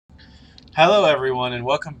Hello, everyone, and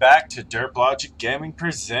welcome back to Derp Logic Gaming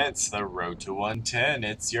Presents The Road to 110.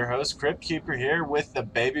 It's your host, Kryptkeeperr, here with the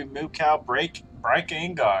baby moo-cow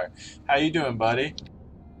Brykeangar. How you doing, buddy?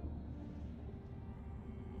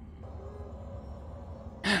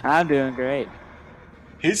 I'm doing great.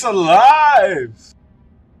 He's alive!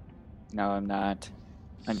 No, I'm not.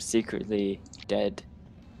 I'm secretly dead.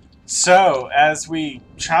 So, as we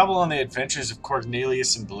travel on the adventures of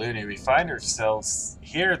Cornelius and Balloony, we find ourselves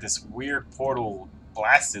here at this weird portal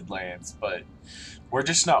blasted lands, but we're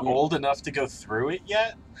just not Yeah, old enough to go through it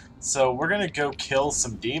yet. So we're gonna go kill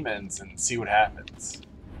some demons and see what happens.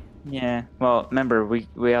 yeah. Well, remember,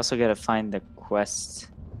 we also gotta find the quest.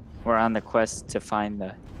 We're on the quest to find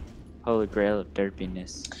the Holy Grail of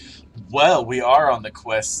Derpiness. Well, we are on the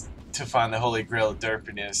quest to find the Holy Grail of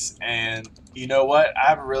Derpiness, and you know what? I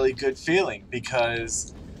have a really good feeling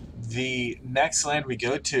because the next land we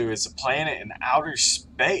go to is a planet in outer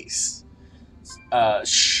space.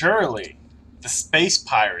 Surely, the space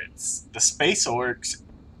pirates, the space orcs,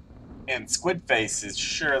 and squid faces,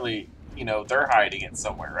 surely, they're hiding it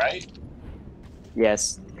somewhere, right?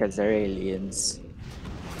 Yes, because they're aliens.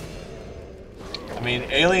 I mean,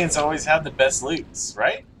 aliens always have the best loots,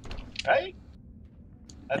 right? Right?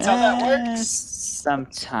 That's how that works.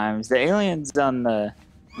 Sometimes the aliens on the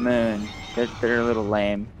moon, they're a little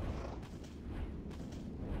lame.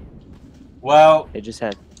 Well, They just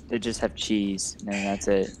have cheese, and that's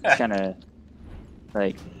it. It's kind of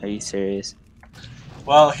like, are you serious?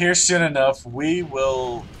 Well, here soon enough, we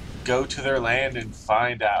will go to their land and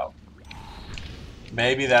find out.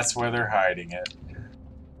 Maybe that's where they're hiding it.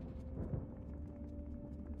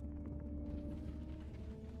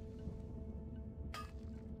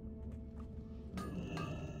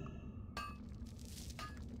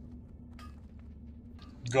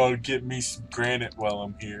 Gotta get me some granite while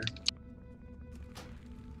I'm here.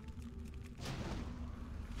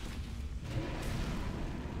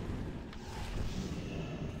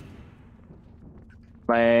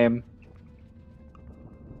 Lame.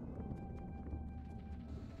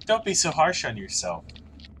 Don't be so harsh on yourself.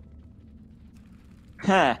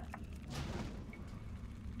 Huh.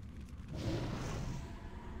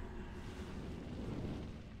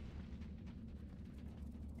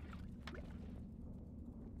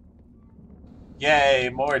 Yay,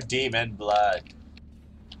 more demon blood.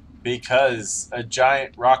 Because a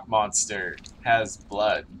giant rock monster has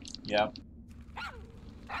blood. Yep.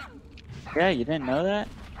 Yeah, you didn't know that?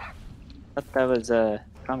 I thought that was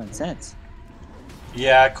common sense.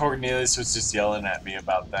 Yeah, Cornelius was just yelling at me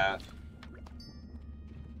about that.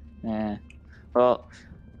 Yeah. Well,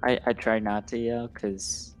 I try not to yell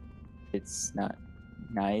because it's not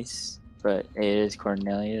nice, but it is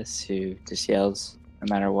Cornelius who just yells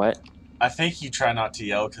no matter what. I think you try not to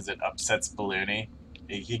yell because it upsets Balloony.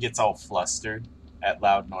 He gets all flustered at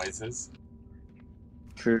loud noises.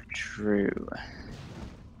 True, true.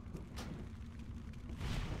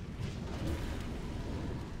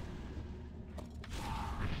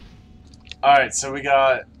 Alright, so we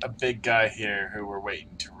got a big guy here who we're waiting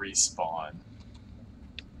to respawn.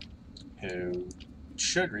 Who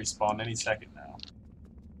should respawn any second now.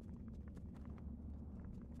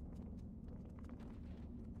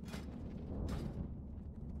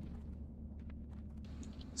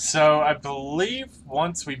 So I believe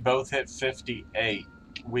once we both hit 58,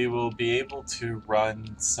 we will be able to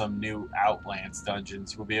run some new Outlands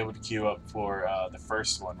dungeons. We'll be able to queue up for the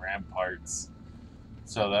first one, Ramparts.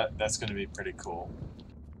 So that's going to be pretty cool.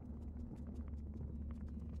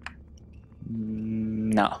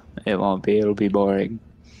 No, it won't be. It'll be boring.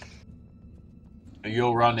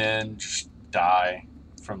 You'll run in, just die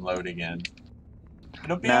from loading in.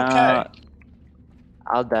 It'll be No, okay.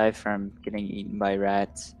 I'll die from getting eaten by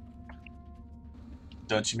rats.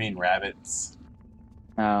 Don't you mean rabbits?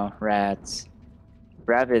 No, rats.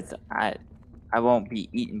 Rabbits, I won't be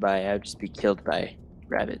eaten by. I'll just be killed by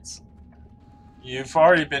rabbits. You've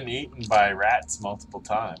already been eaten by rats multiple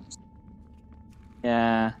times.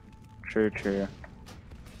 Yeah, true, true.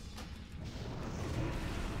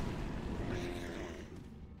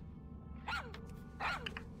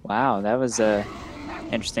 Wow, that was a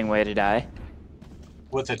interesting way to die.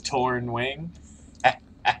 With a torn wing?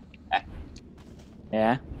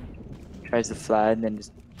 Yeah. Tries to fly and then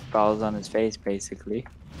just falls on his face, basically.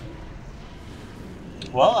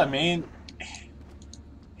 Well, I mean,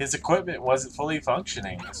 his equipment wasn't fully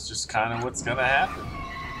functioning. That's just kind of what's going to happen.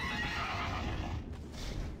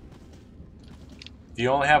 If you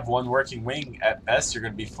only have one working wing, at best you're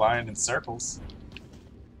going to be flying in circles.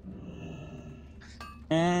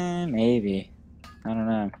 Maybe. I don't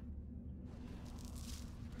know.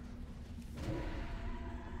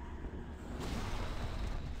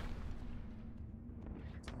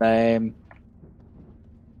 Same.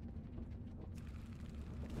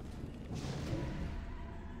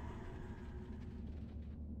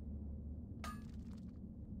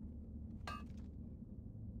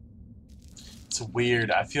 It's weird.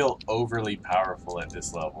 I feel overly powerful at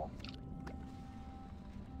this level.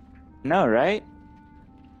 No, right?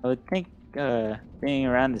 I would think being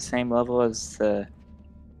around the same level as the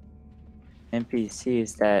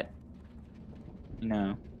NPCs that, you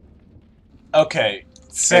know, Okay,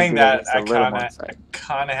 saying maybe at that, least a little more exciting. I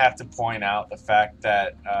kind of have to point out the fact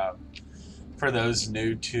that for those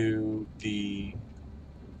new to the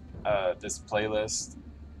this playlist,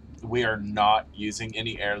 we are not using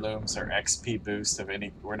any heirlooms or XP boost of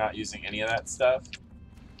any. We're not using any of that stuff.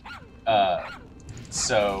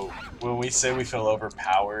 So when we say we feel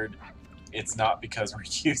overpowered, it's not because we're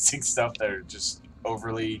using stuff that are just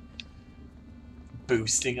overly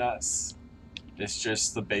boosting us. It's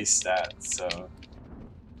just the base stats. So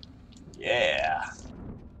yeah.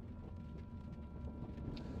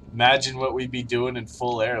 Imagine what we'd be doing in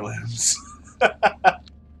full heirlooms.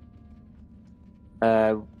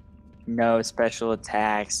 No special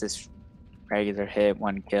attacks, just regular hit,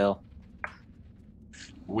 one kill.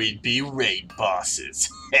 We'd be raid bosses.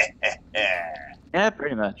 Yeah,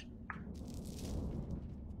 pretty much.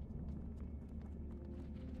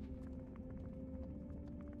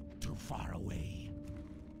 Too far away.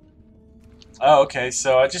 Oh, okay,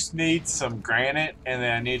 so I just need some granite, and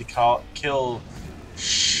then I need to kill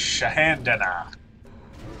Shahandana.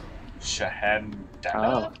 Shahandana?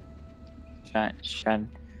 Oh. Shahandana.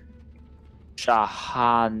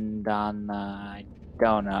 I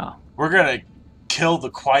don't know. We're gonna kill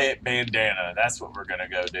the quiet bandana. That's what we're gonna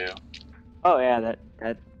go do. Oh yeah,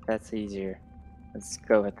 that's easier. Let's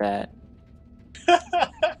go with that.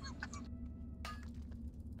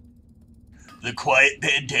 The quiet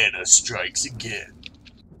bandana strikes again.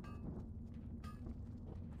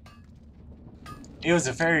 It was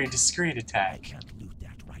a very discreet I attack. can't loot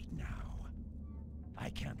that right now.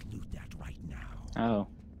 I can't loot that right now. Oh,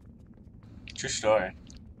 True story.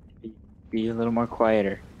 be a little more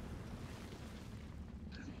quieter.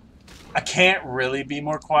 I can't really be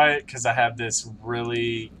more quiet because I have this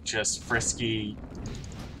really just frisky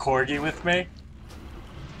corgi with me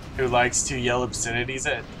who likes to yell obscenities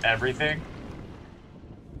at everything.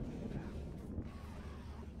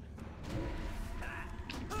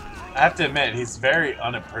 I have to admit, he's very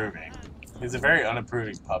unapproving. He's a very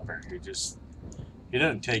unapproving pupper who he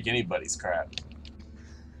doesn't take anybody's crap.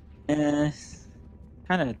 Kind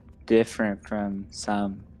of different from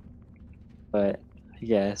some, but I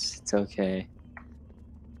guess it's okay.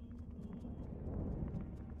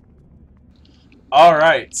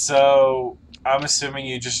 Alright, so I'm assuming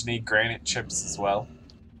you just need granite chips as well.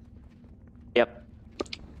 Yep.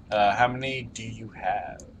 How many do you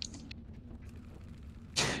have?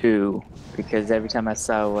 2, because every time I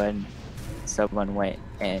saw one, someone went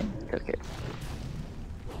and took it.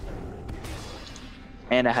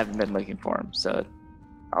 And I haven't been looking for them, so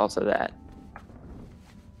also that.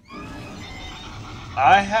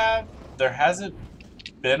 There hasn't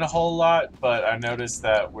been a whole lot, but I noticed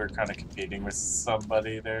that we're kind of competing with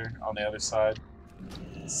somebody there on the other side.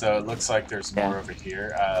 So it looks like there's more over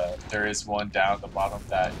here. There is one down at the bottom of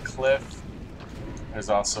that cliff. There's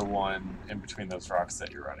also one in between those rocks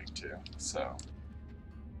that you're running to. So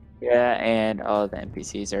Yeah, and all the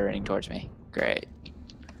NPCs are running towards me. Great.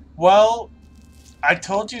 well, I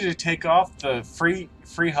told you to take off the free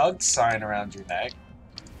hug sign around your neck.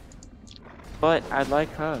 But I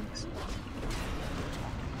like hugs.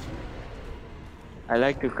 I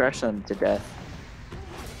like to crush them to death.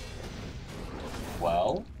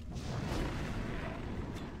 Well,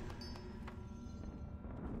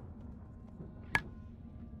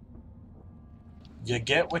 you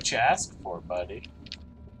get what you ask for, buddy.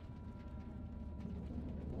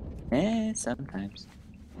 Sometimes.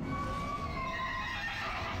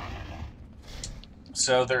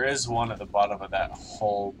 So there is one at the bottom of that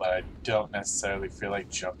hole, but I don't necessarily feel like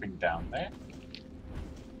jumping down there.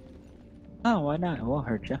 Oh, why not? It won't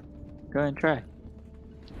hurt you. Go ahead and try.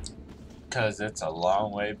 Because it's a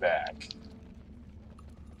long way back.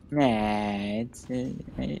 Nah, it's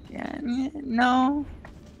no.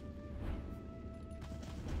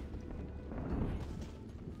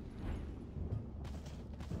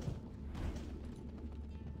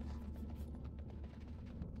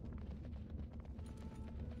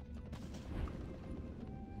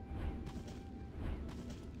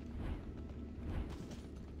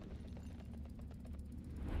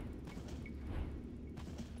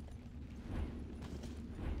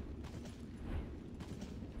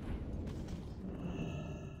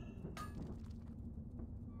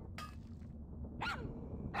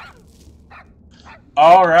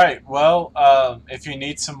 All right. Well, if you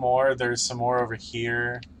need some more, there's some more over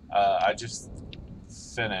here. I just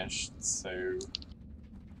finished, so.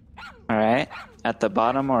 All right. At the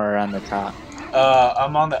bottom or on the top?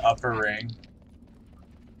 I'm on the upper ring.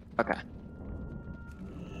 Okay.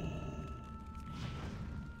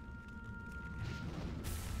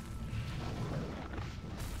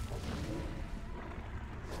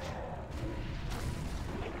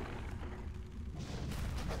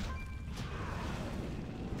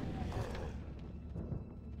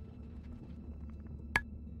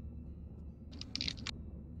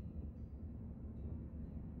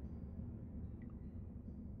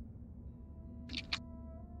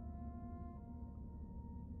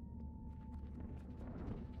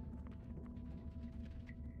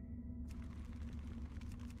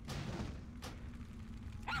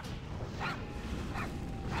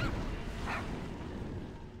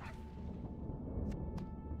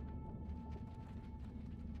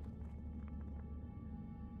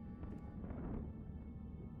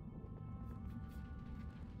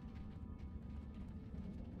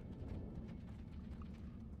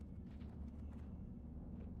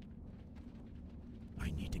 I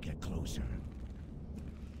need to get closer.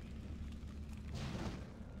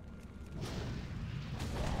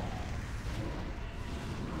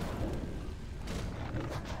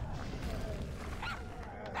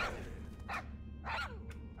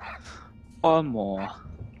 One more.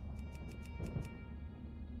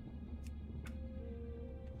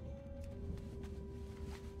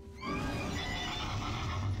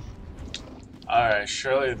 Alright,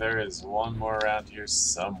 surely there is one more around here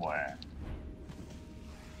somewhere.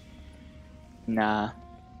 Nah.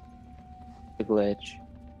 The glitch.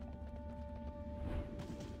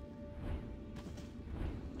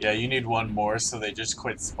 Yeah, you need one more so they just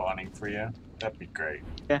quit spawning for you. That'd be great.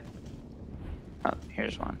 Yeah. Oh,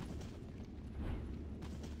 here's one.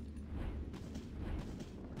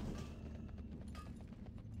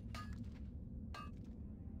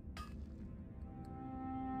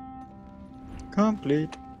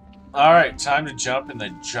 Complete. Alright, time to jump in the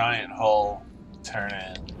giant hole. Turn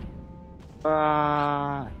in.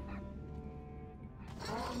 Ah.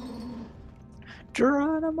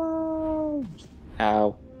 Geronimo!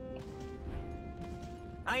 Ow.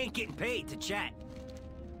 I ain't getting paid to chat.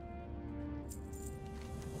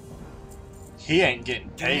 He ain't getting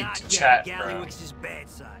Do paid not to get chat, on bro. Gallywix's bad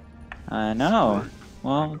side. I know.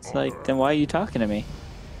 Well, it's like, then why are you talking to me?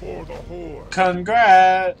 For the horde.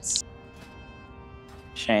 Congrats!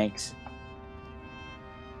 Shanks.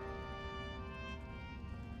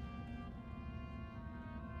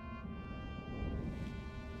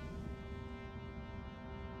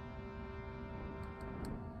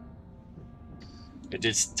 It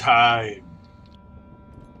is time.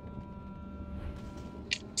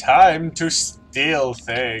 Time to steal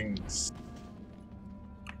things.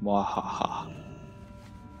 Wahaha.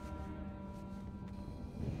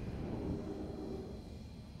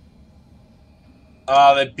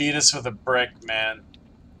 Oh, they beat us with a brick, man.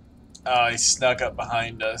 Oh, he snuck up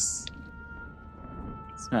behind us.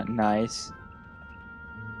 It's not nice.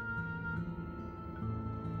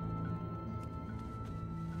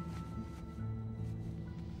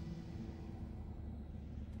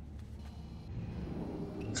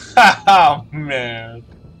 Oh, man.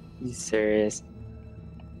 You serious?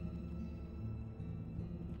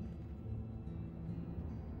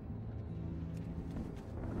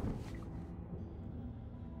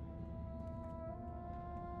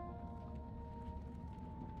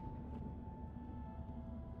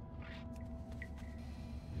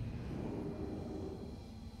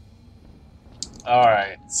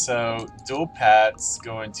 Alright, so dual pats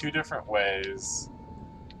go in two different ways.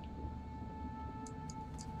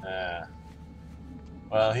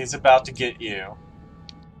 Well, he's about to get you.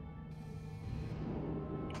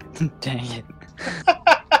 Dang it.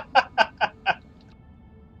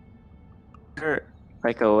 Or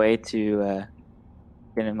like a way to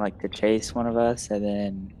get him like to chase one of us and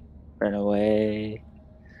then run away.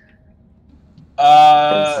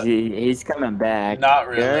 'Cause he's coming back. Not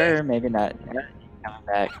really. Or maybe not. Yeah, he's coming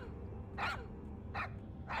back.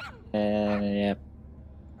 And yeah.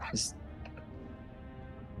 Just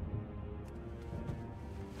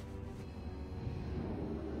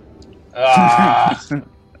Ah,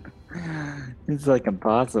 it's like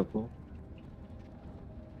impossible.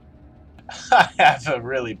 I have a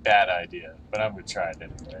really bad idea, but I'm gonna try it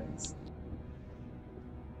anyways.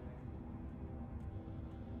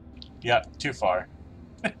 Yep, too far.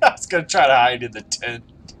 I was gonna try to hide in the tent.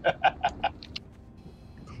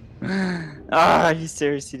 Ah, you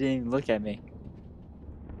seriously didn't even look at me.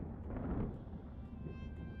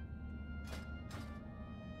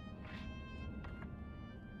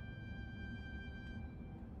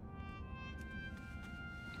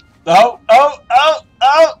 Oh, oh, oh,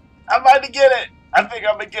 oh! I'm about to get it! I think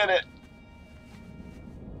I'm gonna get it.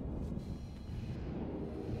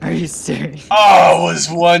 Are you serious? Oh, it was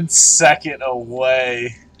 1 second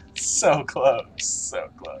away. So close, so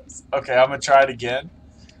close. Okay, I'm gonna try it again.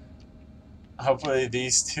 Hopefully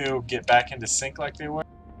these two get back into sync like they were.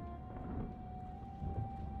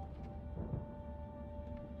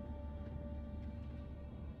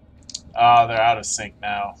 Oh, they're out of sync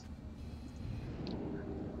now.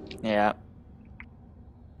 Yeah.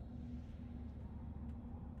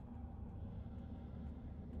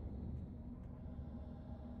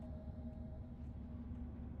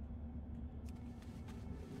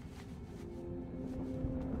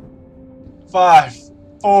 Five,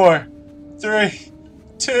 4, 3,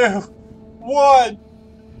 2, 1.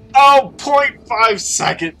 Oh, 0.5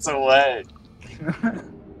 seconds away.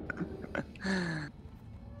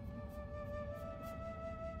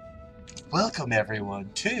 Welcome everyone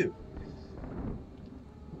to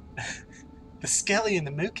the Skelly and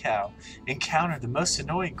the Moo-cow encounter the most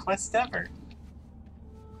annoying quest ever.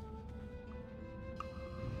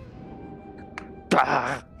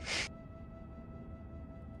 Bah.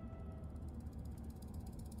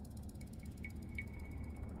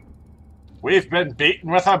 We've been beaten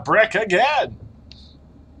with a brick again.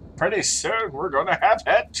 Pretty soon we're gonna have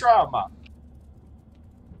head trauma.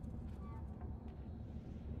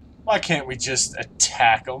 Why can't we just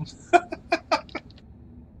attack them?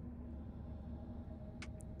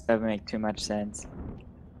 Doesn't make too much sense.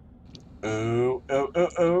 Ooh, ooh, ooh,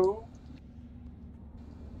 ooh.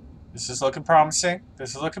 This is looking promising.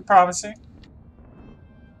 This is looking promising.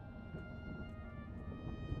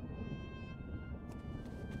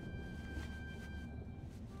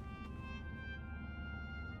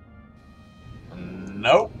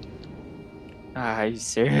 Nope. Are you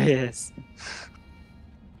serious?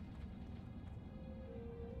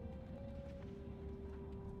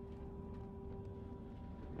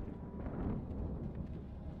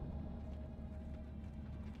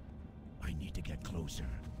 I need to get closer.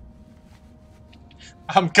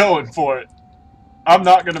 I'm going for it. I'm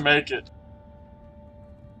not gonna make it.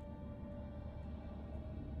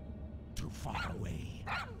 Too far away.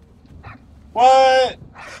 What?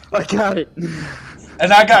 I got it.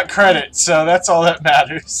 And I got credit, so that's all that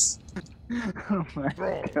matters. Oh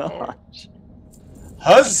my gosh.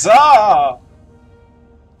 Huzzah!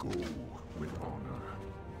 Go with honor.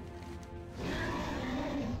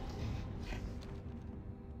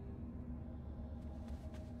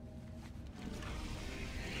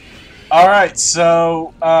 Alright,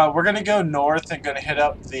 so we're gonna go north and gonna hit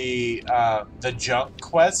up the junk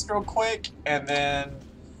quest real quick, and then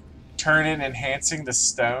turn in enhancing the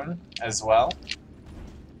stone as well.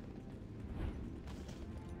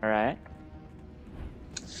 Alright.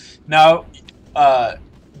 Now,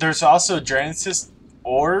 there's also Draenisys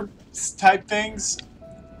orbs type things.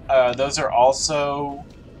 Those are also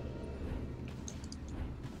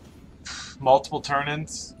multiple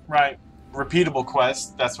turn-ins, right? Repeatable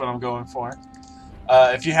quests, that's what I'm going for.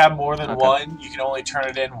 If you have more than one, you can only turn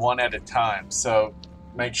it in one at a time. So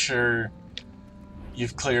make sure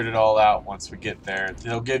you've cleared it all out once we get there.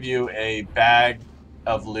 They'll give you a bag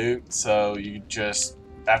of loot, so you just,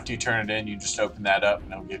 after you turn it in, you just open that up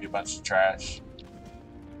and they'll give you a bunch of trash.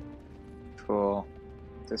 Cool.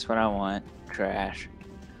 That's what I want. Trash.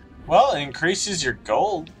 Well, it increases your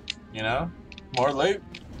gold, you know? More loot,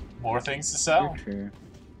 more things to sell. True.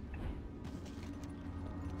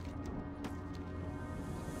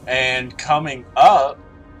 And coming up,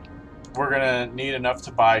 we're gonna need enough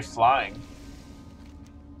to buy flying.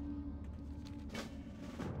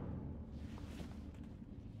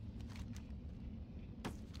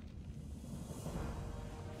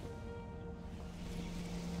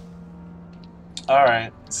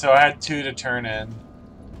 Alright, so I had 2 to turn in.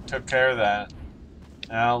 Took care of that.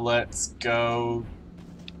 Now let's go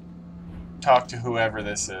talk to whoever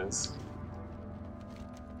this is.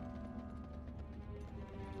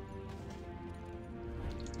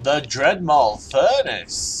 The Dreadmaul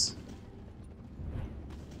Furnace.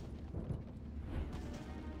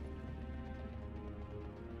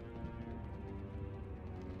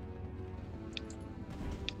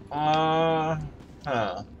 Huh.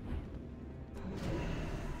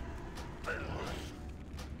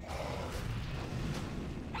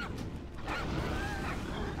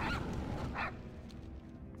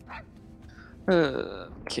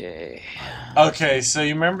 Okay. Okay, so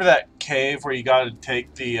you remember that cave where you gotta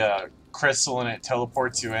take the crystal and it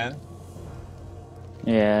teleports you in?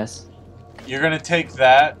 Yes. You're gonna take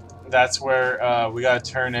that. That's where we gotta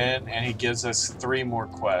turn in, and he gives us 3 more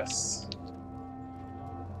quests.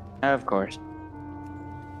 Of course.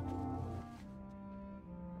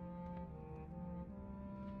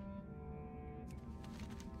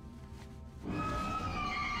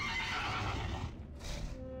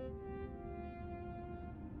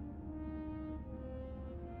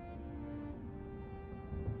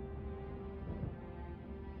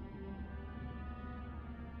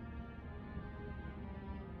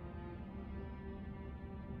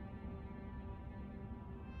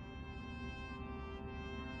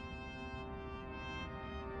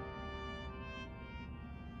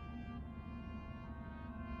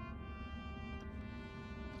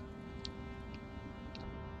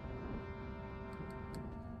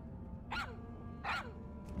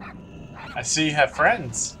 I see you have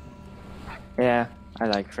friends. Yeah, I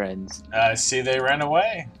like friends. I see they ran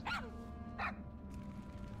away.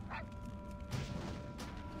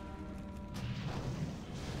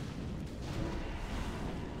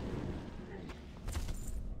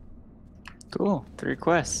 Cool. 3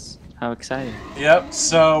 quests. How exciting. Yep,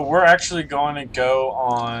 so we're actually going to go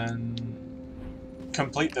on...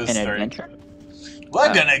 complete those An 3. adventure?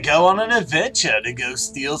 We're gonna go on an adventure to go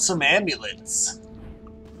steal some amulets.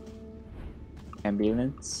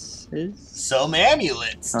 Ambulances? Some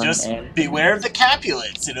amulets. Just beware of the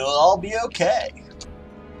Capulets and it'll all be okay.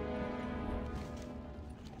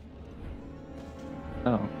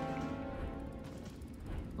 Oh.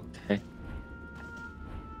 Okay.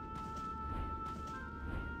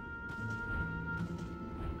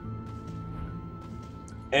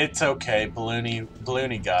 It's okay,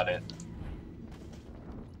 Balloony got it.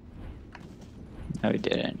 No, he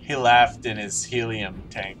didn't. He laughed in his helium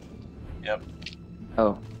tank. Yep.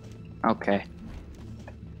 Oh. Okay.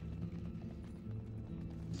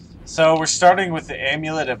 So we're starting with the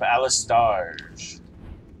Amulet of Alistarge.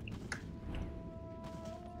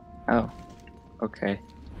 Oh. Okay.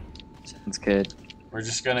 Sounds good. We're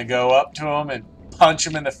just gonna go up to him and punch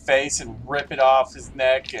him in the face and rip it off his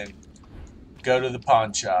neck and go to the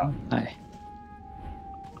pawn shop. Hi.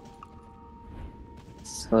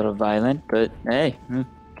 It's a little violent, but hey, who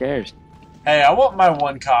cares? Hey, I want my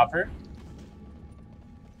 1 copper.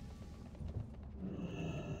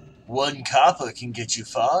 1 copper can get you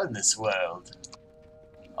far in this world.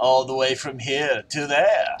 All the way from here to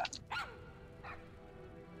there.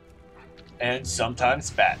 And sometimes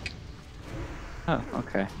back. Oh,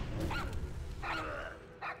 okay.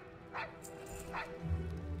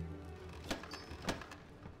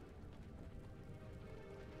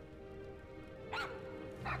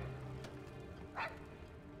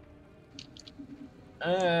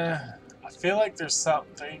 I feel like there's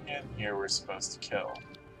something in here we're supposed to kill.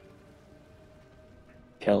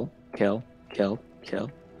 Kill, kill, kill, kill.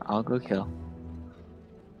 I'll go kill.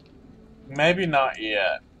 Maybe not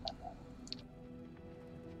yet.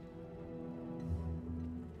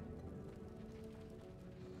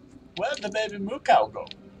 Where'd the baby moo-cow go?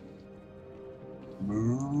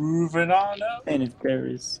 Moving on up. And if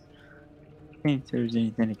there's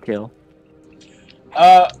anything to kill.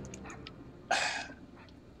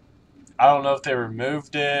 I don't know if they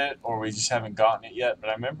removed it or we just haven't gotten it yet,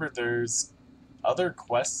 but I remember there's other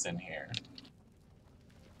quests in here.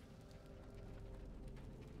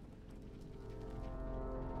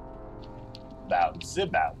 Bouncy,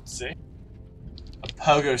 bouncy. A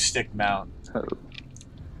pogo stick mount. Oh,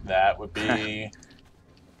 That would be...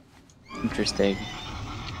 interesting.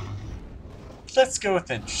 Let's go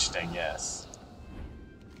with interesting, yes.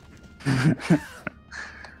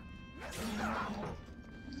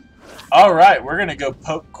 Alright, we're gonna go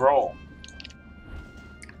poke Grohl.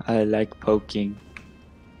 I like poking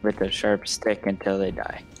with a sharp stick until they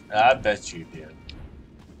die. I bet you do.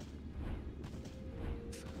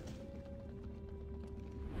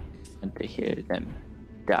 And to hear them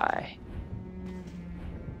die.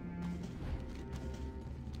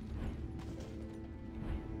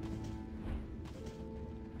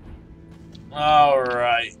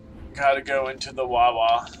 Alright, gotta go into the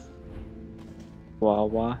Wawa.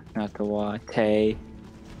 Wawa, not the wa. Tay.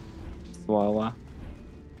 Wawa.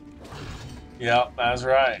 Yep, that's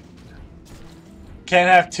right. Can't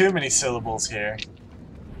have too many syllables here.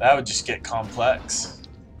 That would just get complex.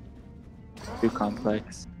 Too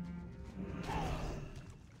complex.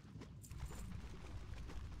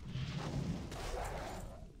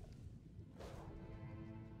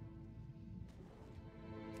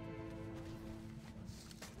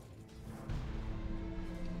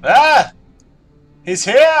 Ah! He's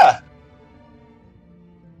here!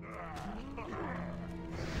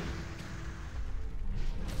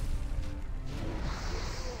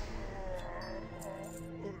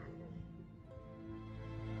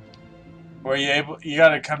 Were you able? You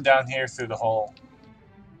gotta come down here through the hole.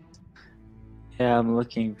 Yeah, I'm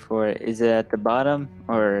looking for it. Is it at the bottom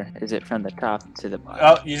or is it from the top to the bottom?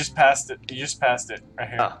 Oh, you just passed it. You just passed it right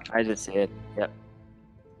here. Oh, I just see it. Yep.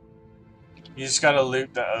 You just gotta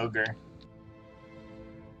loot the ogre.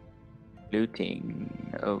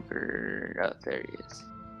 Looting ogre. Oh, there he is.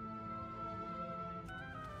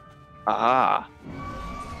 Ah.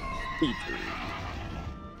 Peter.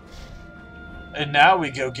 And now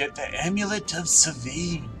we go get the Amulet of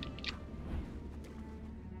Savine.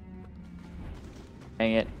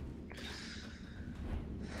 Dang it.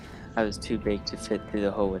 I was too big to fit through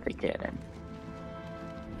the hole with a cannon.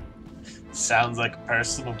 Sounds like a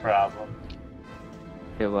personal problem.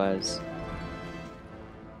 It was.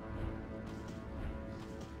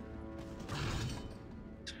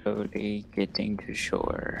 Slowly getting to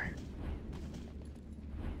shore.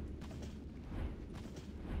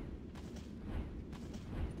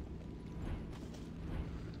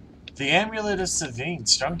 The amulet of Savine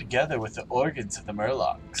strung together with the organs of the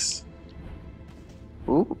Murlocs.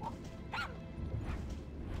 Ooh.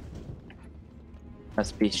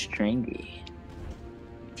 Must be stringy.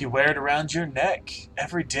 If you wear it around your neck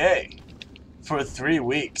every day for 3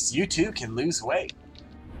 weeks, you too can lose weight.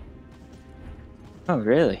 Oh,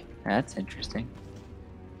 really? That's interesting.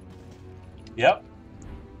 Yep.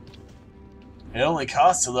 It only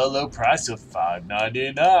costs a low price of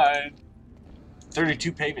 $5.99.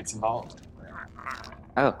 32 payments involved.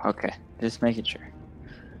 Oh, okay. Just making sure.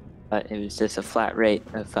 But it was just a flat rate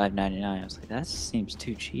of $5.99. I was like, that seems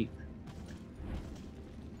too cheap.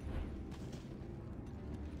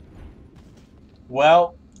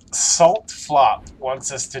 Well, Salt Flop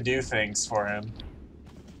wants us to do things for him.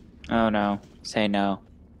 Oh no. Say no.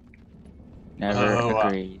 Never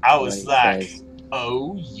agree. I to was what he like, says.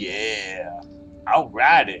 oh yeah, I'll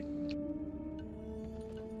ride it.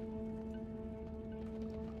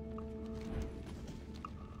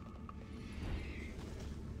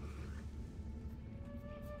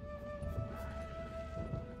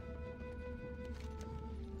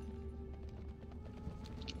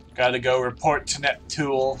 Gotta go report to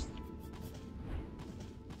Neptune.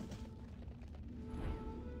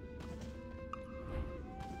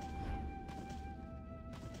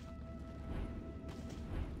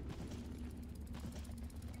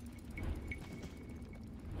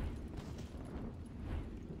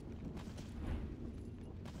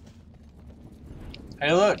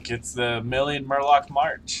 Hey look, it's the Million Murloc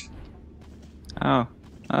March. Oh.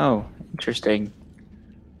 Oh, interesting.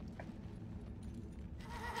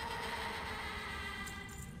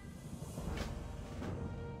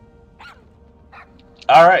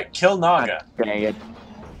 Alright, kill Naga. Dang it.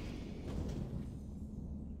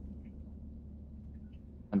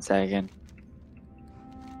 1 second.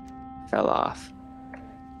 Fell off.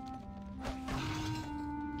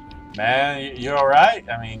 Man, you alright?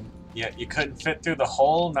 I mean, you couldn't fit through the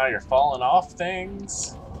hole, now you're falling off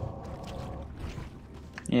things.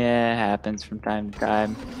 Yeah, it happens from time to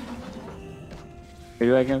time. Who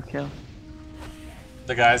do I go kill?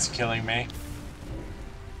 The guy's killing me.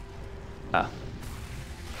 Oh.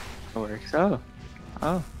 It works. Oh.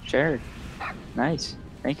 Oh, shared. Nice.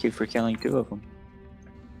 Thank you for killing 2 of them.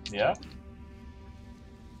 Yeah.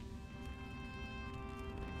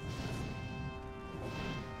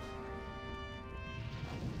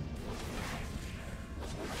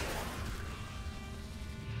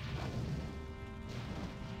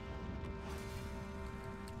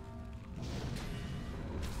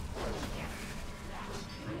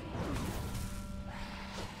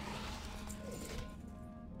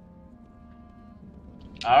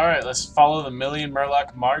 Alright, let's follow the Million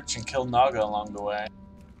Murloc March and kill Naga along the way.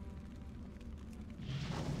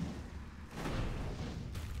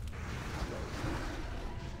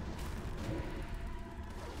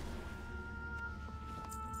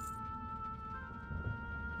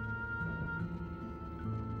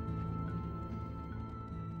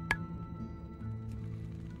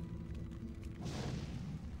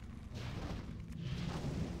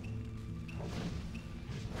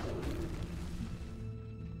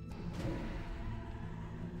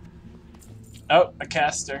 Oh, a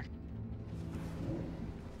caster.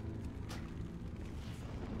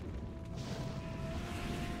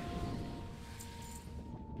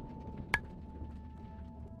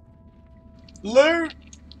 Loot!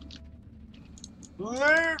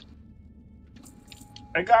 Loot!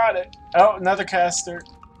 I got it. Oh, another caster.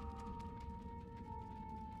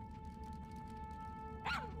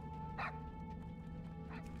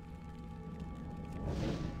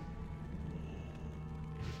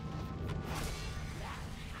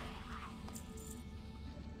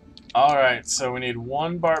 Alright, so we need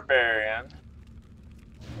 1 barbarian.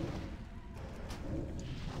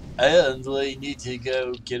 And we need to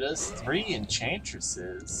go get us 3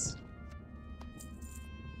 enchantresses.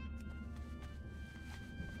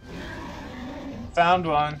 Found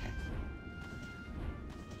one.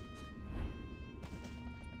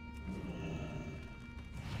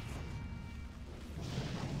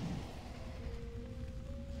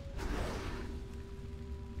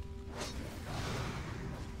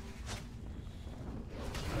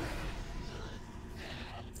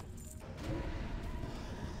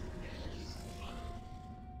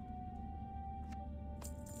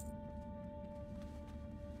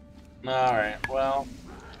 Alright, well,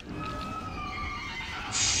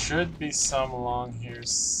 should be some along here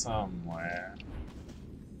somewhere.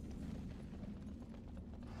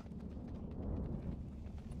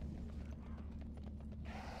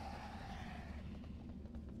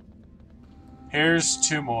 Here's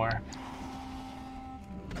 2 more.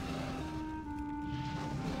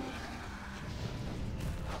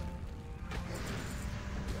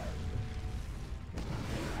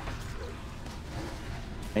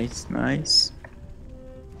 Nice, nice.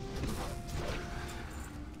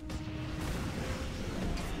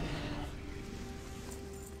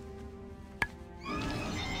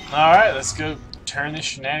 Alright, let's go turn the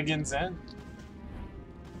shenanigans in.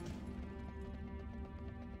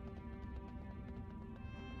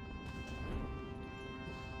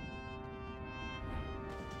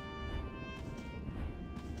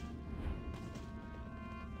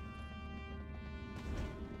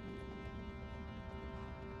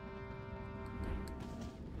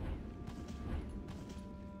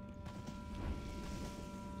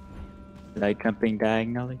 Like jumping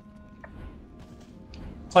diagonally?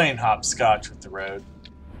 Playing hopscotch with the road.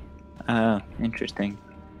 Oh, interesting.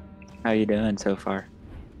 How you doing so far?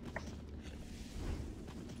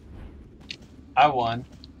 I won.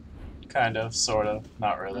 Kind of, sort of,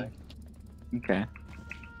 not really. Okay.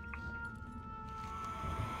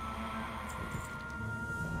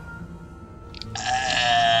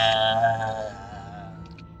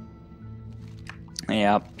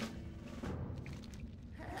 Yep.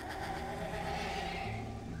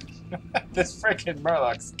 This freaking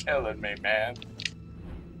Murloc's killing me, man.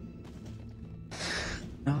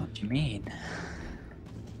 Know what you mean.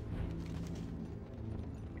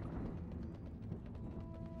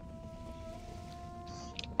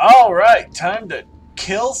 Alright, time to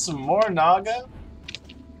kill some more Naga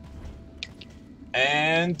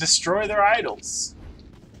and destroy their idols.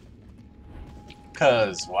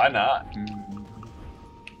 Cause why not?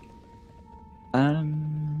 I don't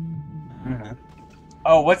know.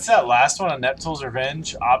 Oh, what's that last one on Neptune's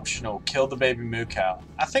Revenge? Optional, kill the baby moo-cow.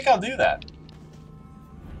 I think I'll do that.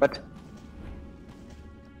 What?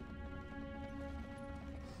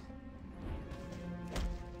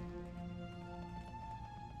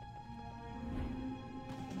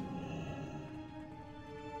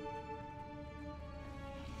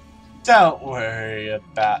 Don't worry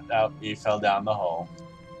about... Oh, you fell down the hole.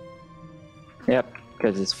 Yep,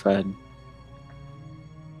 because it's fun.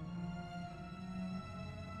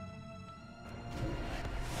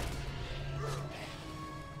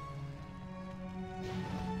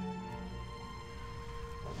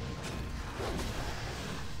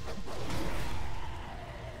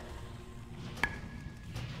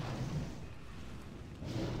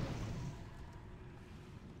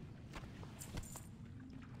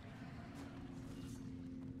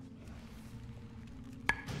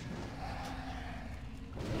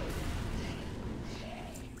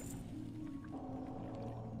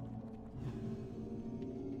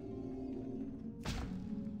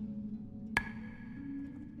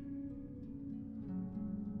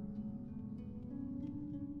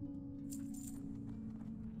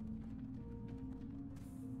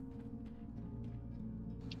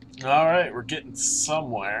 Alright, we're getting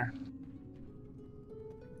somewhere.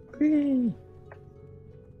 Whee!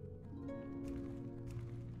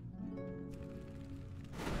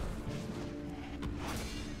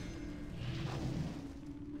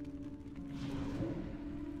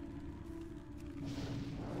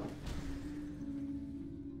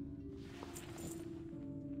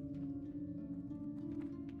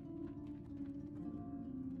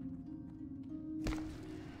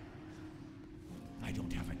 I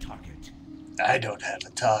don't have a target. I don't have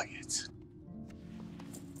a target.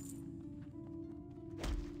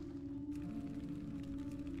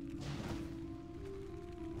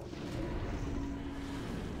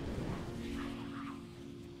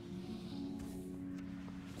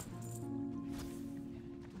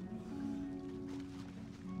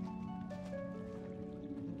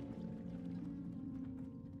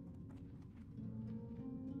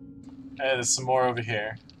 Hey, there's some more over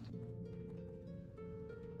here.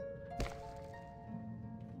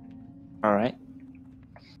 Alright.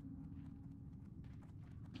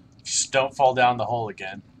 Just don't fall down the hole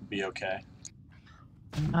again. It'll be okay.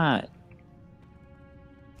 I'm not.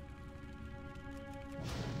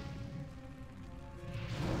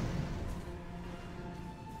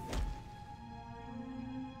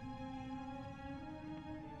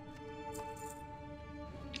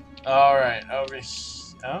 Alright, over here.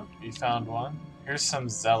 Oh, you found one. Here's some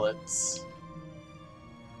zealots.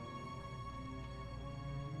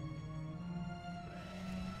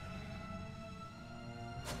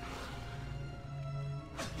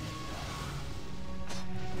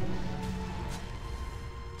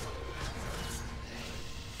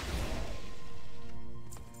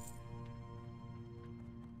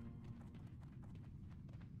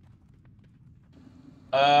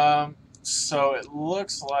 So it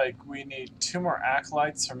looks like we need 2 more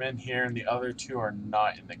acolytes from in here, and the other 2 are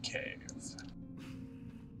not in the cave.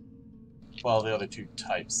 Well, the other 2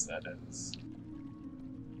 types, that is.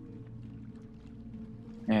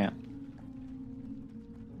 Yeah.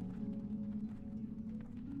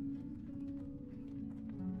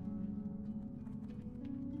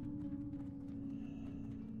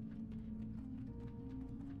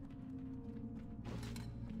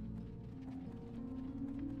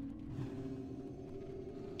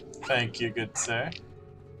 Thank you, good sir.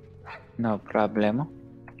 No problemo.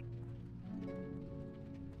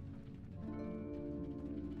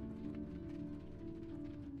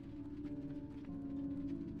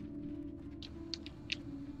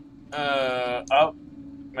 Oh,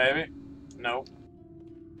 maybe? Nope.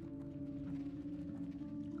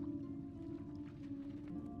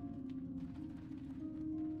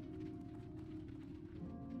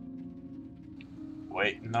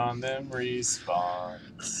 Waiting on them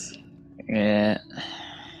respawns. Yeah.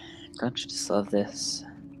 Don't you just love this?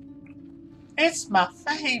 It's my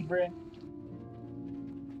favorite.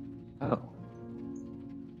 Oh.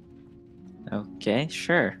 Okay,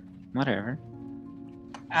 sure. Whatever.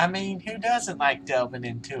 I mean, who doesn't like delving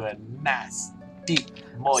into a nice, deep,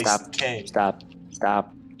 moist Stop. cave? Stop.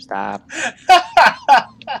 Stop. Stop.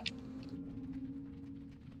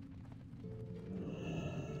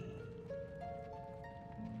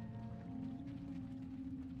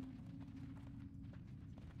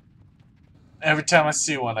 Every time I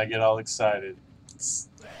see one, I get all excited. It's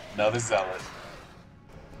another zealot.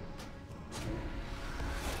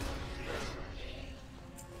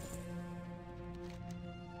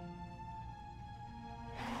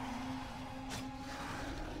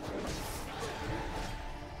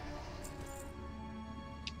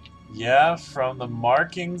 Yeah, from the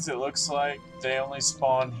markings, it looks like they only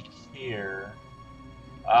spawn here.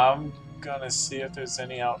 I'm gonna see if there's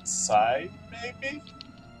any outside, maybe?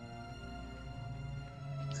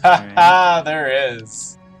 Haha, there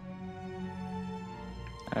is.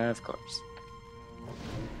 Of course.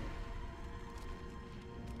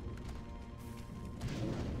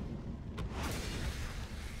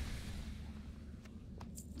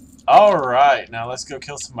 Alright, now let's go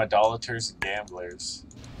kill some idolaters and gamblers.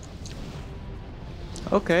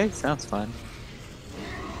 Okay, sounds fun.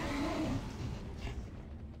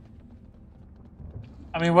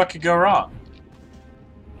 I mean, what could go wrong?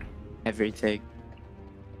 Everything.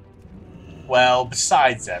 Well,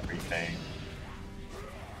 besides everything.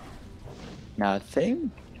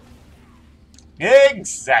 Nothing?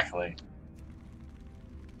 Exactly.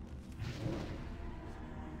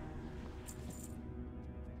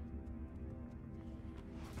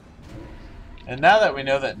 And now that we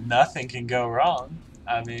know that nothing can go wrong,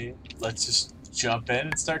 I mean, let's just jump in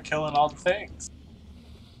and start killing all the things.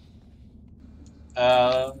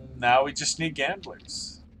 Now we just need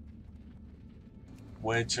gamblers,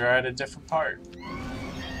 which are at a different part.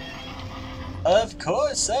 Of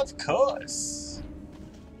course, of course.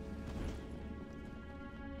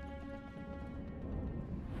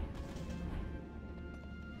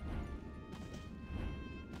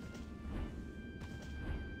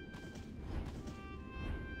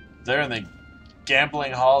 They're in the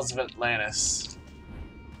gambling halls of Atlantis.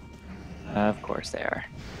 Of course they are.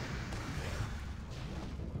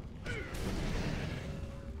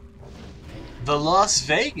 The Las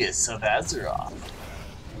Vegas of Azeroth.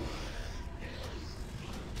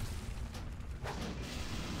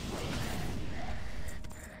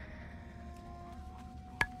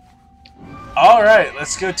 Alright,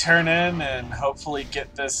 let's go turn in and hopefully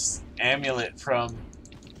get this amulet from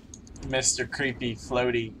Mr. Creepy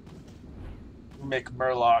Floaty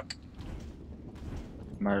McMurlock.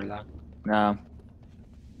 Murloc. No.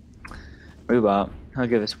 We won't. He'll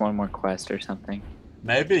give us one more quest or something.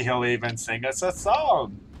 Maybe he'll even sing us a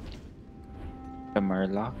song. A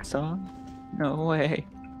Murloc song? No way.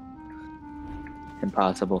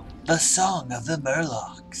 Impossible. The Song of the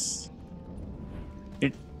Murlocs.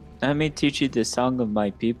 Let me teach you the song of my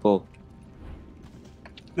people.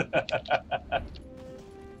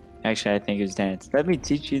 Actually, I think it's dance. Let me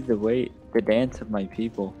teach you the dance of my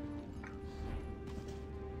people.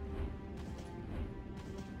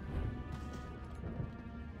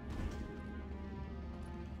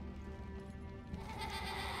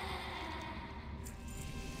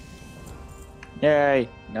 Yay!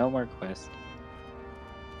 No more quests.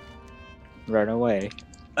 Run away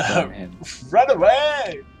from him. Run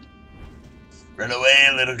away! Run away,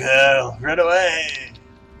 little girl. Run away.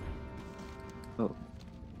 Oh.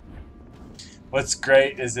 What's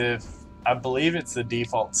great is if I believe it's the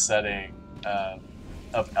default setting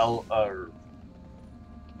of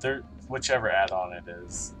whichever add-on it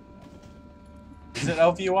is. Is it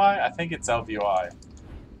LVY? I think it's LVY.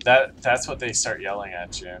 That's what they start yelling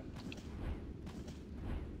at you.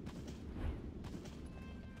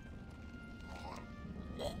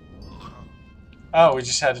 Oh, we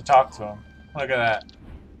just had to talk to him. Look at that.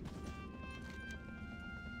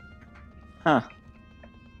 Huh.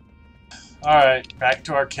 Alright, back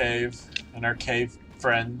to our cave and our cave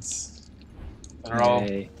friends that are all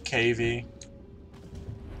Yay. cavey.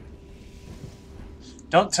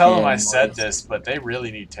 Don't tell them Yeah, I said moist. this, but they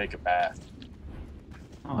really need to take a bath.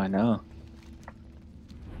 Oh, I know.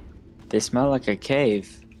 They smell like a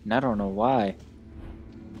cave, and I don't know why.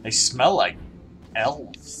 They smell like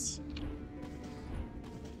elves.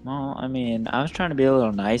 Well, I mean, I was trying to be a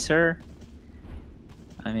little nicer.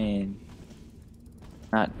 I mean,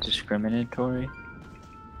 not discriminatory,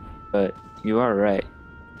 but you are right.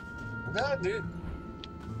 No, dude.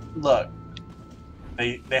 Look,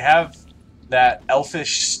 they have that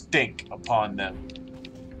elfish stink upon them.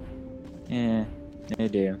 Yeah, they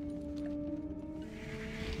do.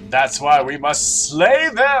 That's why we must slay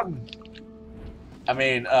them. I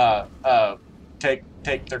mean,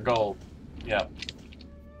 take their gold. Yeah.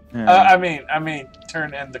 I mean,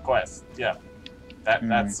 turn in the quest. Yeah.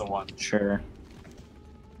 That's the one. Sure.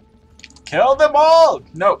 Kill them all!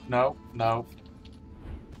 No, no, no.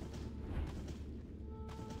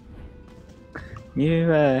 You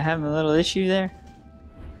having a little issue there?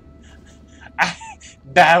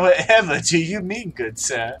 By whatever do you mean, good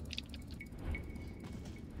sir?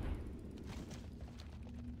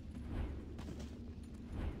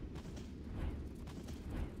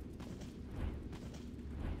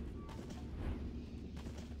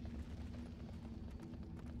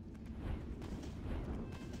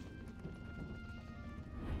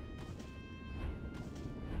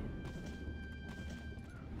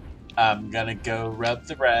 I'm gonna go rub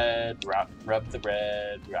the red rock, rub the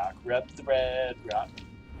red rock, rub the red rock.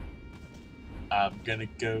 I'm gonna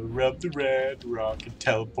go rub the red rock and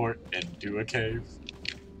teleport into a cave.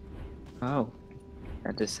 Oh,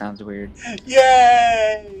 that just sounds weird.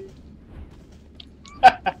 Yay!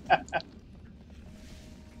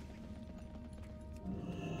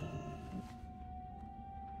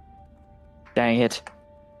 Dang it.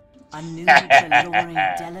 Anu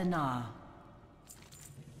Valore Delinar.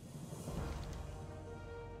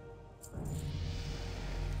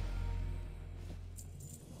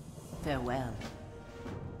 Farewell.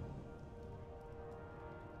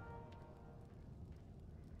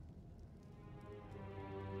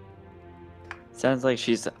 Sounds like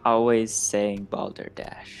she's always saying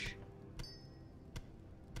balderdash.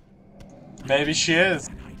 Maybe she is.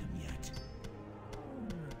 An item yet.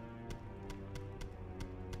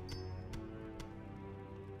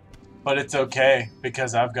 But it's okay,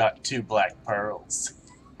 because I've got 2 black pearls.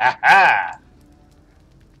 Ha ha!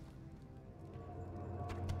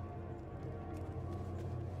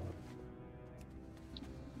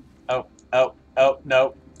 Oh,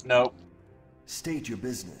 no, no. State your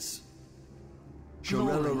business.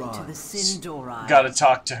 Glory Shorella to the rise. Sindorai. Gotta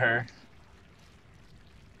talk to her.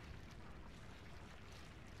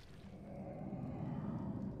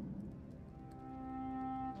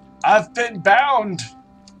 I've been bound!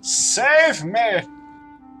 Save me!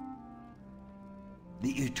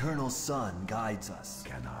 The eternal sun guides us.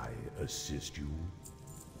 Can I assist you?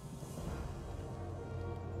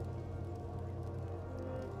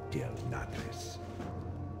 Del Natres.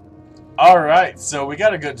 Alright, so we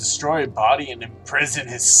gotta go destroy a body and imprison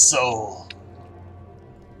his soul.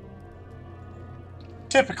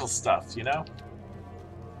 Typical stuff, you know?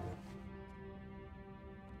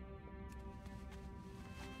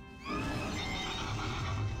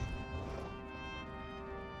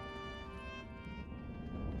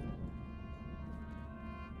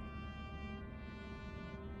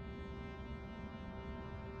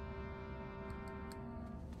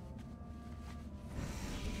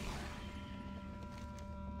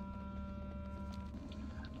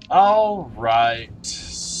 Alright,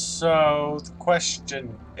 so the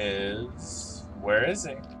question is, where is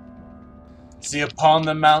he? Is he upon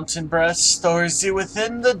the mountain breast, or is he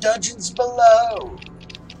within the dungeons below?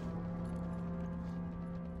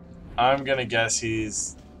 I'm gonna guess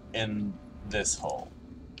he's in this hole.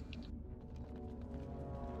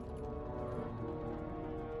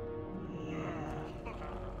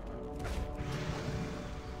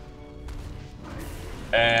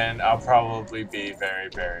 And I'll probably be very,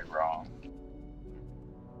 very wrong.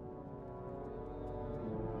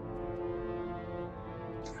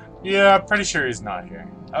 Yeah, I'm pretty sure he's not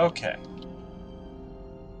here. Okay.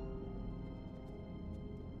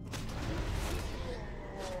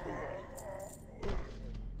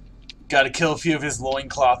 Got to kill a few of his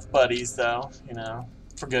loincloth buddies, though, you know,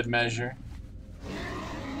 for good measure.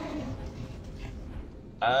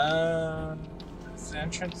 Is the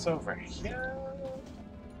entrance over here?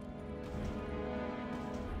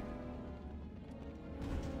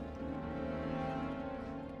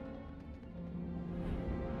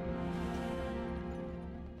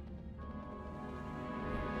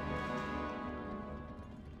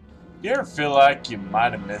 You ever feel like you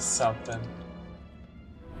might have missed something?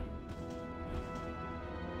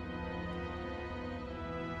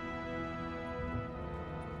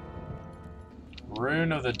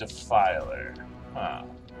 Rune of the Defiler. Huh.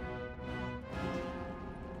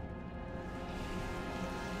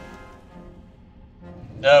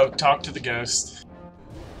 No, talk to the ghost.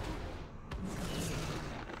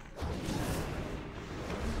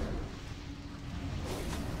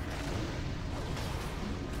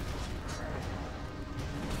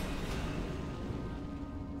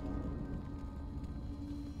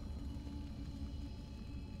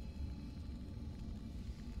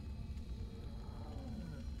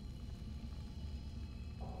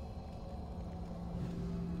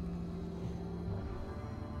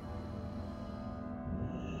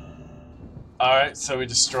 Alright, so we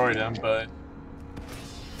destroyed him, but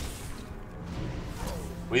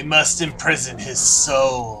we must imprison his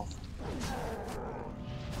soul.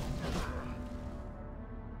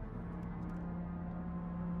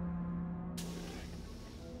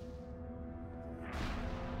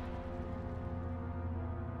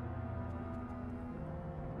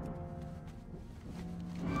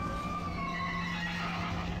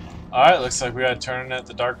 Alright, looks like we gotta turn in at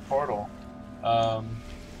the dark portal.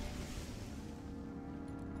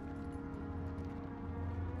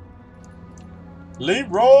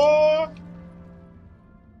 Leroy!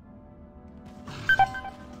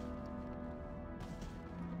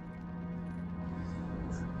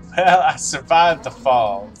 Well, I survived the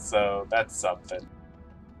fall, so that's something.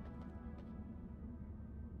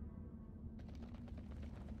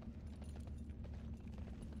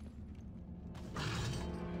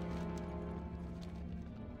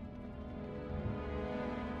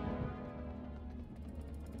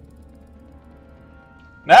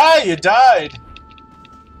 Nah, you died!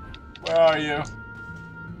 Where are you?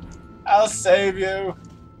 I'll save you.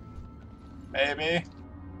 Maybe.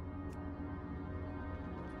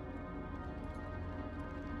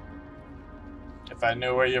 If I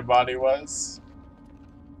knew where your body was.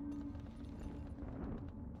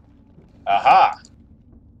 Aha!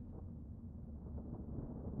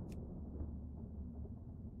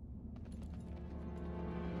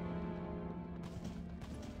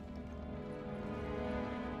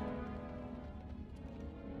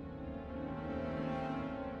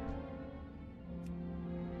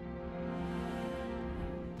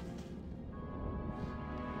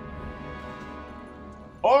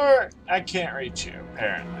 Or I can't reach you,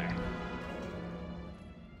 apparently.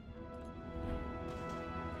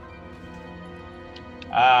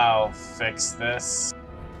 I'll fix this.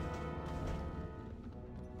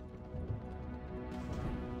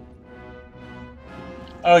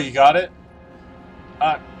 Oh, you got it?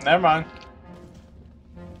 Never mind.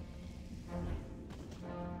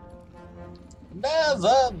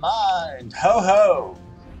 Never mind. Ho ho.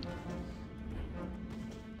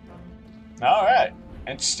 Alright.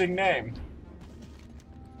 Interesting name.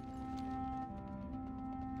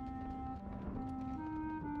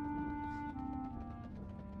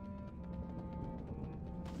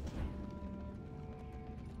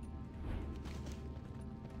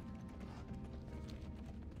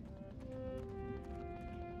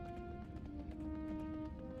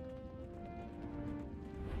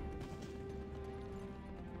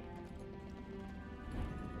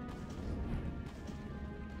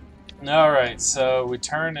 Alright, so we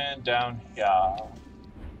turn in down here.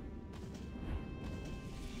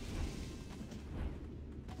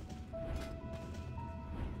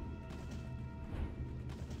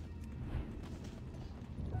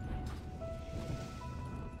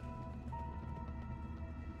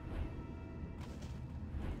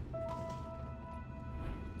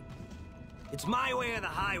 It's my way or the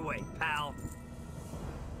highway, pal.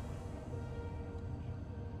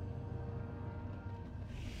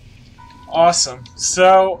 Awesome.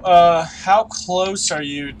 So, how close are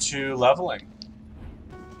you to leveling?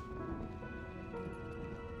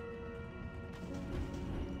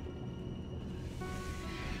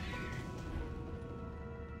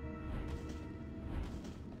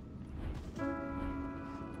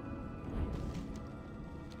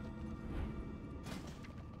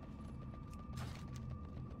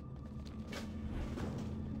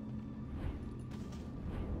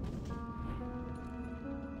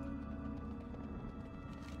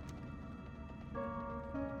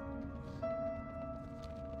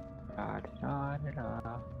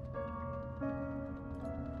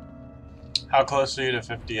 How close are you to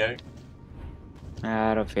 58?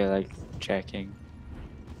 I don't feel like checking.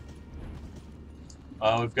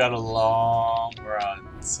 Well, we've got a long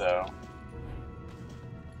run, so...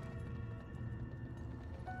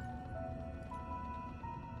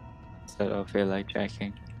 So I don't feel like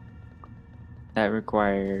checking. That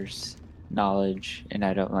requires knowledge, and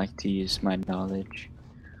I don't like to use my knowledge.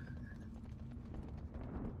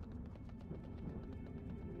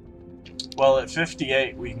 Well, at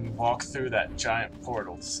 58, we can walk through that giant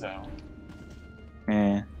portal, so...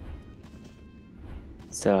 Yeah.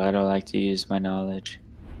 So I don't like to use my knowledge.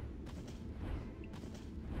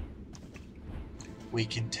 We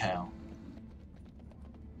can tell.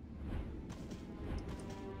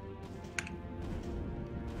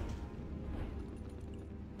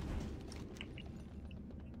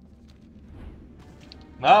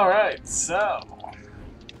 Alright, so...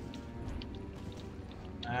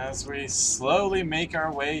 as we slowly make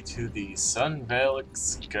our way to the Sunvale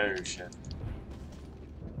Excursion.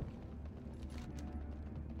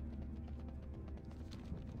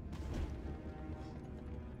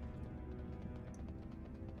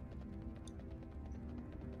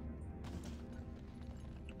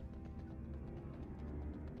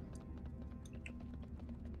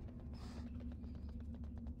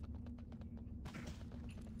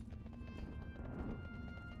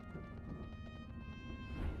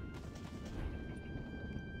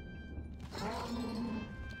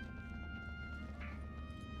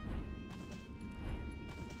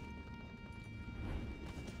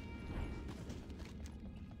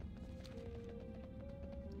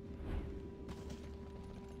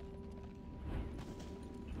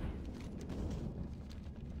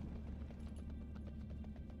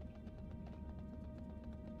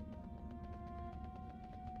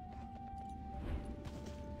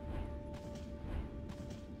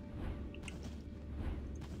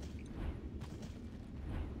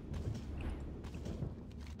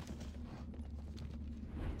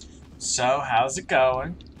 So, how's it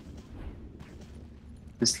going?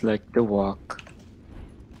 Just like the walk.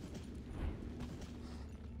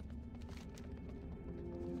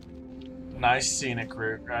 Nice scenic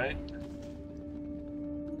route, right?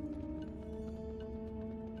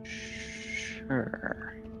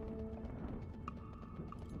 Sure.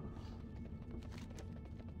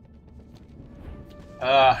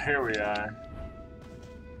 Here we are.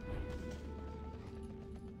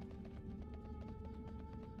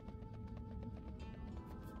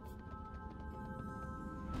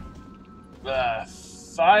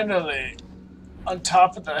 Finally, on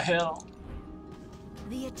top of the hill.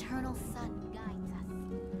 The eternal sun guides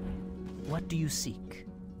us. What do you seek?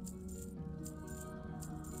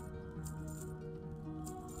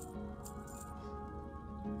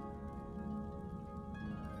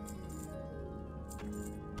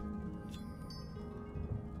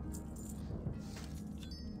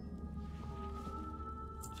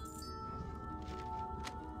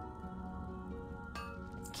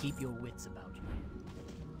 Keep your wits about you.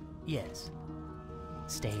 Yes.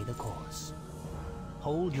 Stay the course.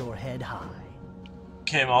 Hold your head high.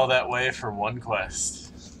 Came all that way for one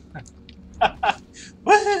quest.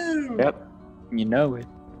 Woohoo! Yep. You know it.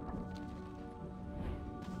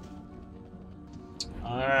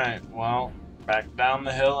 Alright, well, back down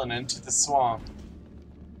the hill and into the swamp.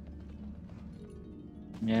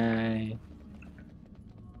 Yay.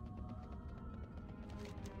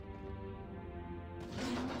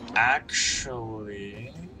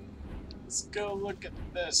 Actually, let's go look at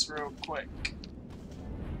this real quick.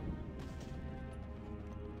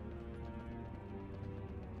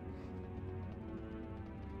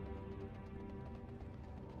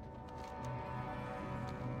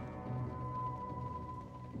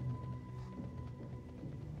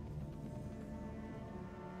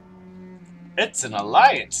 It's an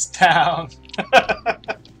alliance town.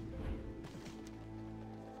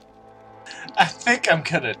 I think I'm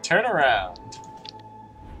gonna turn around.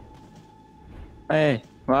 Hey,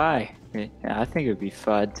 why? I think it'd be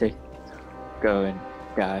fun to go and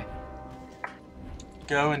die.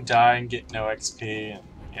 Go and die and get no XP, and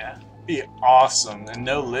yeah, be awesome and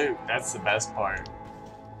no loot. That's the best part.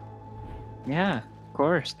 Yeah, of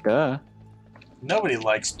course, duh. Nobody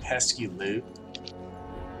likes pesky loot.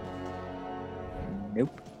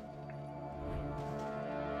 Nope.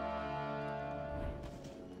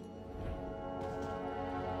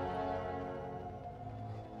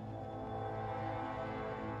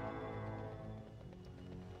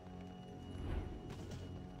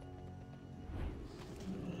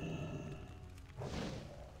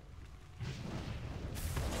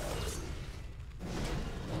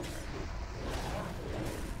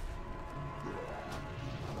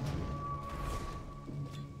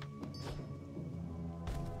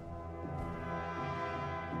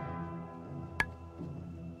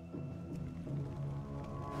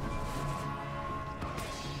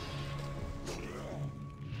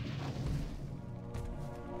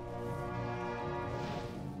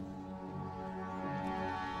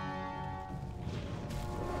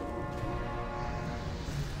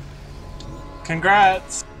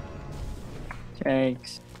 Congrats!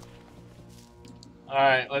 Thanks.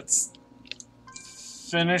 Alright, let's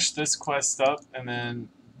finish this quest up and then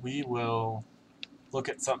we will look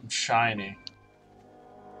at something shiny.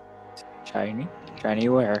 Shiny? Shiny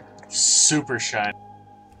where? Super shiny.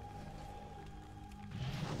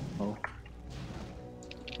 Oh.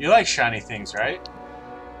 You like shiny things, right?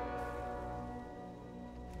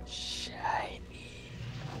 Shiny.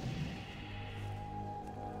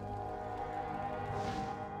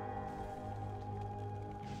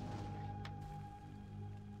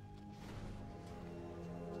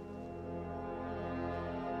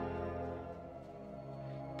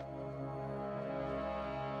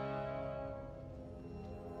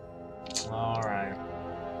 Alright.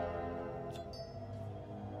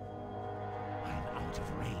 I'm out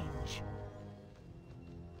of range.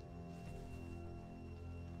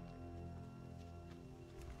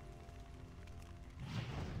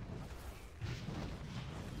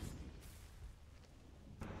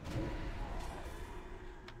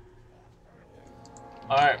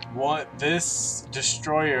 Alright, want this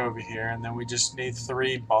destroyer over here, and then we just need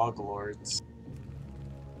 3 bog lords.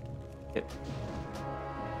 Yep.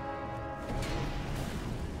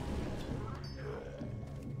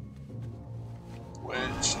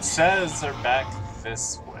 Which says they're back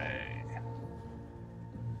this way.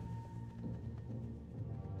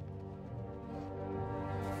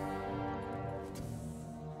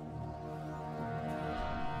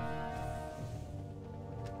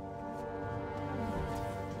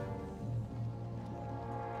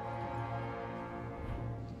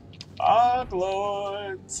 Bog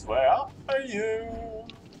lords, where are you?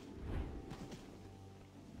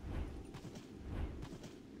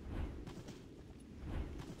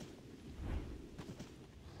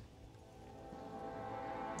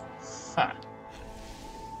 Huh.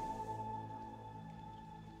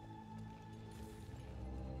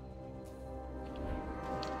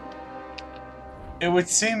 It would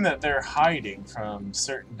seem that they're hiding from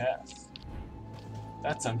certain death.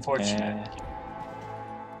 That's unfortunate.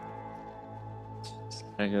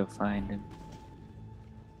 Gotta go find him.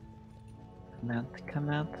 Come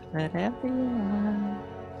out, let everyone.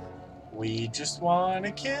 We just want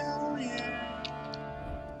to kill you.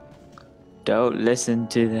 Don't listen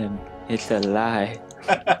to them. It's a lie.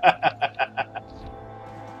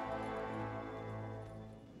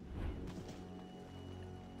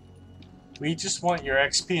 We just want your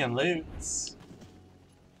XP and loots.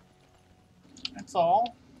 That's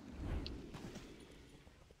all.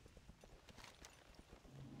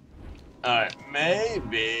 Alright,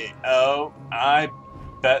 maybe. Oh, I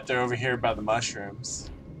bet they're over here by the mushrooms.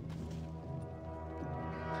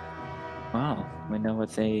 Wow, we know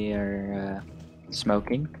what they are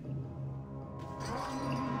smoking.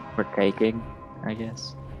 Or taking, I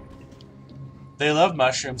guess. They love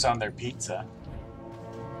mushrooms on their pizza.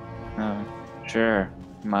 Oh, sure.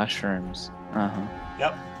 Mushrooms. Uh-huh.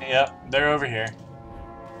 Yep, they're over here.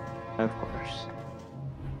 Of course.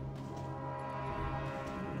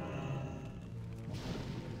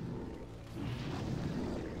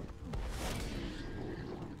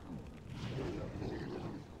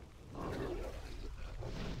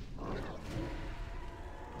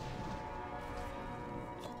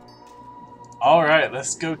 Alright,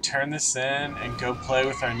 let's go turn this in and go play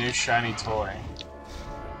with our new shiny toy.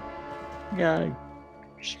 Yeah.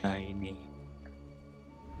 Shiny.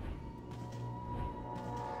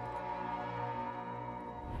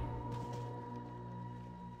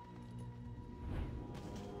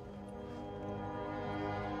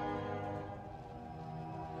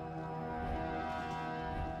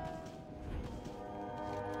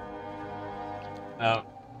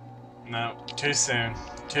 No, too soon.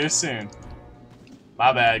 Too soon.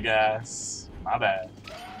 My bad, guys. My bad.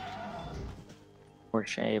 For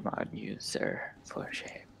shame on you, sir. For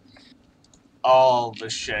shame. All the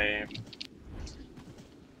shame.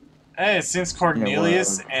 Hey, it seems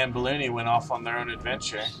Cornelius and Balloony went off on their own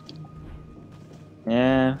adventure.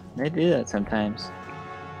 Yeah, they do that sometimes.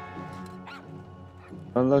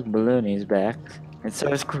 Oh look, Balloony's back. And so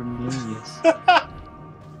is Cornelius.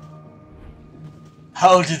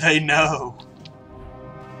 How do they know?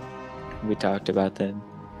 We talked about them.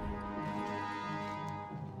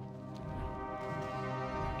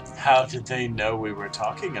 How did they know we were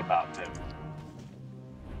talking about them?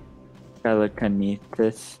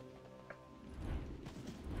 Telekinesis.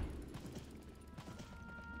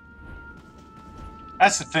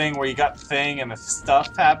 That's the thing where you got the thing and the stuff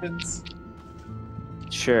happens?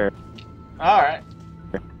 Sure. Alright.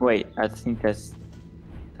 Wait, I think that's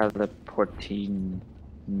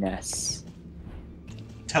teleportiness.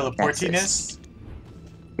 Teleportiness?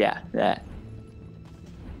 Yeah, that.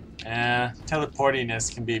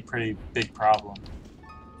 Teleportiness can be a pretty big problem.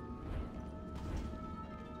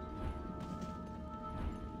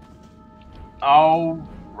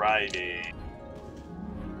 Alrighty.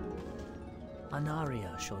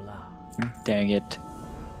 Anaria Shola. Dang it.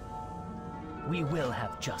 We will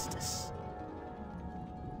have justice.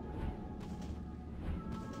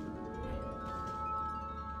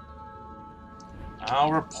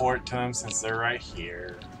 I'll report to them since they're right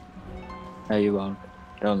here. No, you won't.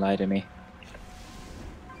 Don't lie to me.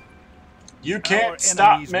 You can't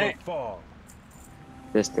stop me.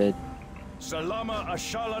 Just did. Salama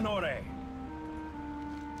Ashalanore.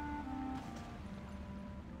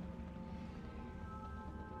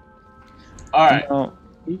 Alright. You know,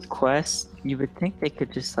 these quests, you would think they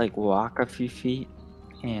could just like walk a few feet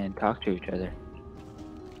and talk to each other.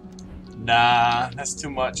 Nah, that's too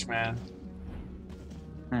much, man.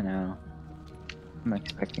 I know. I'm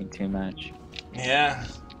expecting too much. Yeah.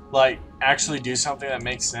 Like, actually do something that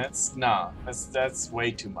makes sense? Nah, that's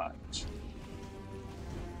way too much.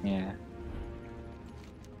 Yeah.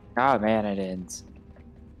 Oh man, it ends.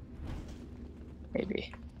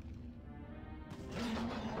 Maybe.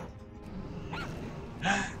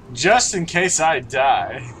 Just in case I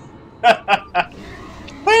die.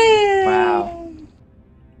 Wow.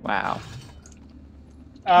 Wow.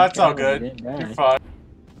 It's all Okay, good. you didn't You're die. fine.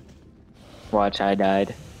 Watch, I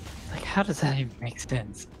died. Like, how does that even make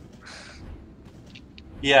sense?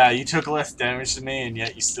 Yeah, you took less damage than me, and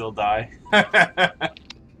yet you still die.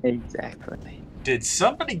 Exactly. Did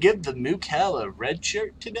somebody give the moo-cow a red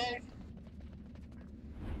shirt today?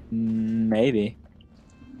 Maybe.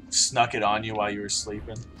 Snuck it on you while you were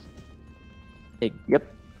sleeping.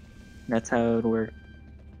 Yep. That's how it would work.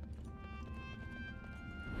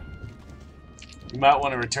 You might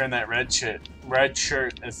want to return that red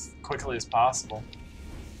shirt as quickly as possible.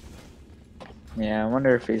 Yeah, I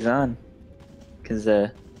wonder if he's on. Because,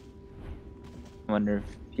 I wonder if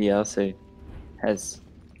he also has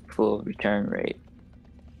full return rate.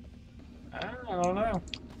 I don't know.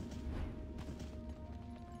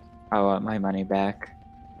 I want my money back.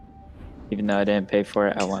 Even though I didn't pay for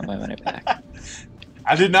it, I want my money back.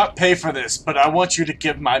 I did not pay for this, but I want you to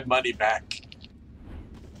give my money back.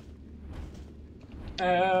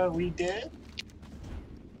 We did?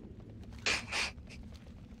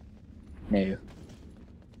 No.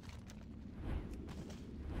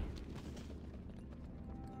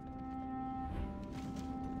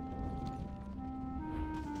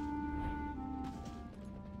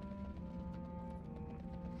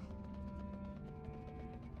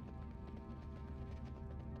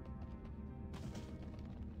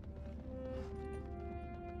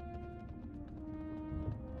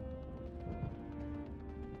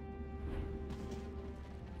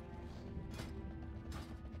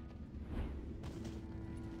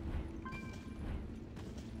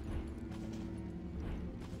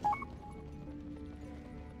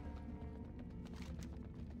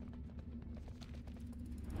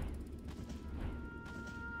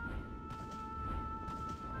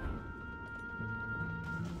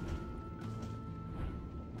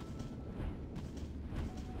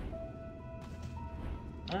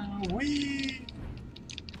 We.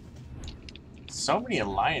 So many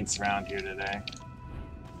alliance around here today.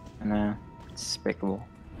 I know. It's despicable.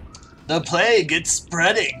 The plague, it's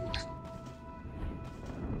spreading.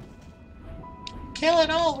 Kill it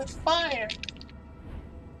all with fire. I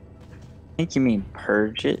think you mean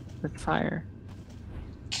purge it with fire.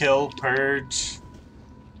 Kill, purge.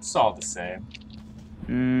 It's all the same.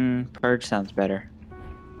 Purge sounds better.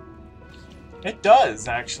 It does,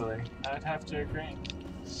 actually. I'd have to agree.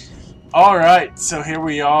 Alright, so here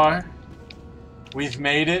we are. We've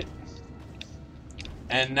made it.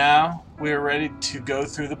 And now we're ready to go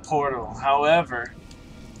through the portal. However,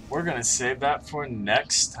 we're going to save that for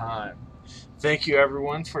next time. Thank you,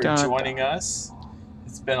 everyone, for joining us.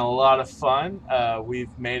 It's been a lot of fun.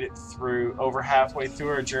 We've made it through over halfway through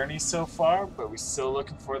our journey so far, but we're still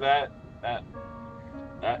looking for that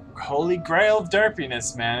holy grail of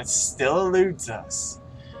derpiness, man. It still eludes us.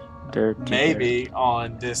 Maybe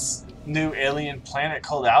on this new alien planet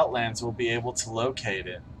called Outlands we'll be able to locate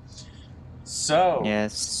it. So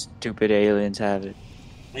Yes, stupid aliens have it.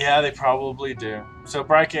 yeah, they probably do. So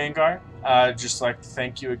Brykeangar, I'd just like to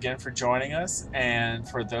thank you again for joining us, and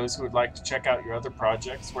for those who would like to check out your other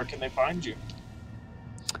projects, where can they find you?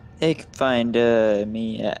 They can find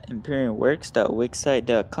me at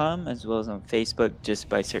ImperiumWorks.wixsite.com, as well as on Facebook just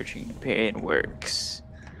by searching Imperium Works.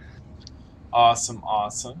 Awesome,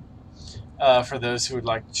 awesome. For those who would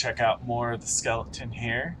like to check out more of the skeleton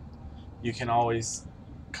here, you can always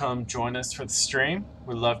come join us for the stream.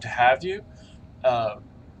 We'd love to have you.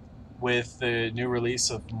 with the new release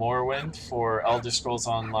of Morrowind for Elder Scrolls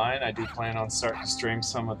Online. I do plan on starting to stream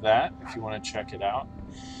some of that if you want to check it out.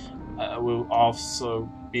 We'll also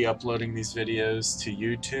be uploading these videos to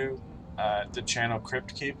YouTube, the channel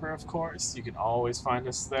Kryptkeeperr, of course. You can always find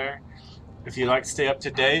us there. If you'd like to stay up to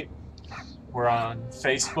date, we're on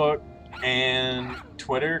Facebook and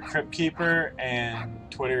Twitter, Kryptkeeperr, and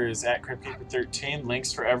Twitter is at Kryptkeeperr13.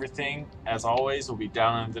 Links for everything, as always, will be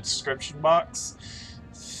down in the description box.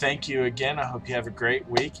 Thank you again. I hope you have a great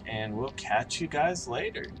week, and we'll catch you guys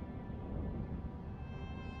later.